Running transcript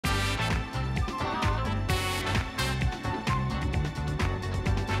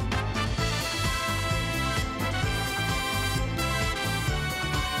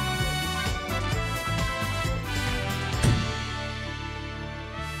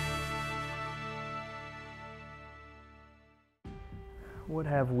What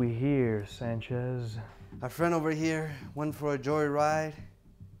have we here, Sanchez? Our friend over here went for a joyride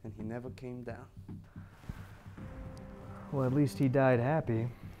and he never came down. Well, at least he died happy.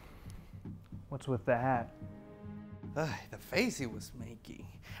 What's with the hat? The face he was making.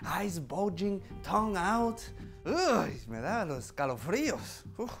 Eyes bulging, tongue out. Ugh, me da los escalofríos.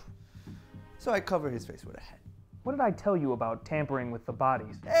 So I covered his face with a hat. What did I tell you about tampering with the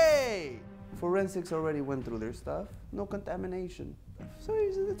bodies? Hey! Forensics already went through their stuff. No contamination. So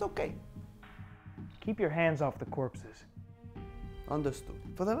it's okay. Keep your hands off the corpses. Understood.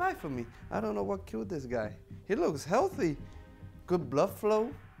 For the life of me, I don't know what killed this guy. He looks healthy. Good blood flow.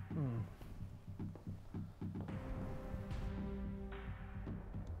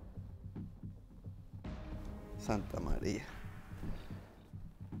 Santa Maria.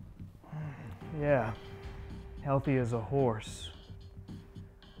 Yeah, healthy as a horse.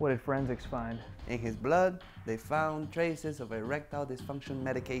 What did forensics find? In his blood, they found traces of erectile dysfunction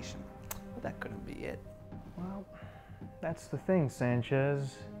medication. But that couldn't be it. Well, that's the thing,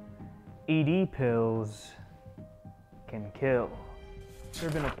 Sanchez. ED pills can kill. There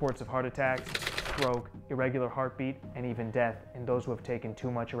have been reports of heart attacks, stroke, irregular heartbeat, and even death in those who have taken too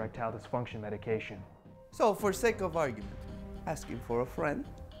much erectile dysfunction medication. So, for sake of argument, asking for a friend,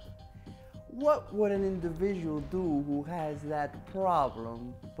 what would an individual do who has that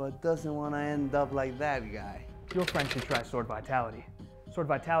problem but doesn't want to end up like that guy? Your friend should try Sword Vitality. Sword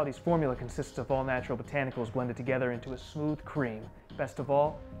Vitality's formula consists of all natural botanicals blended together into a smooth cream. Best of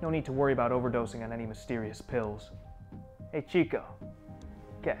all, no need to worry about overdosing on any mysterious pills. Hey Chico,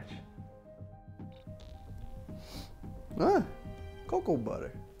 catch. Cocoa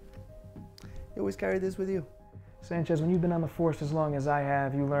butter. You always carry this with you? Sanchez, when you've been on the force as long as I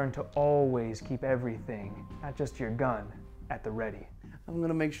have, you learn to always keep everything, not just your gun, at the ready. I'm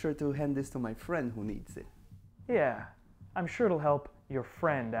gonna make sure to hand this to my friend who needs it. Yeah, I'm sure it'll help your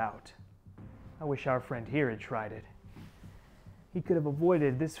friend out. I wish our friend here had tried it. He could have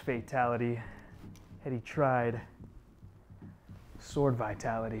avoided this fatality had he tried Sword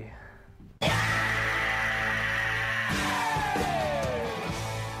Vitality.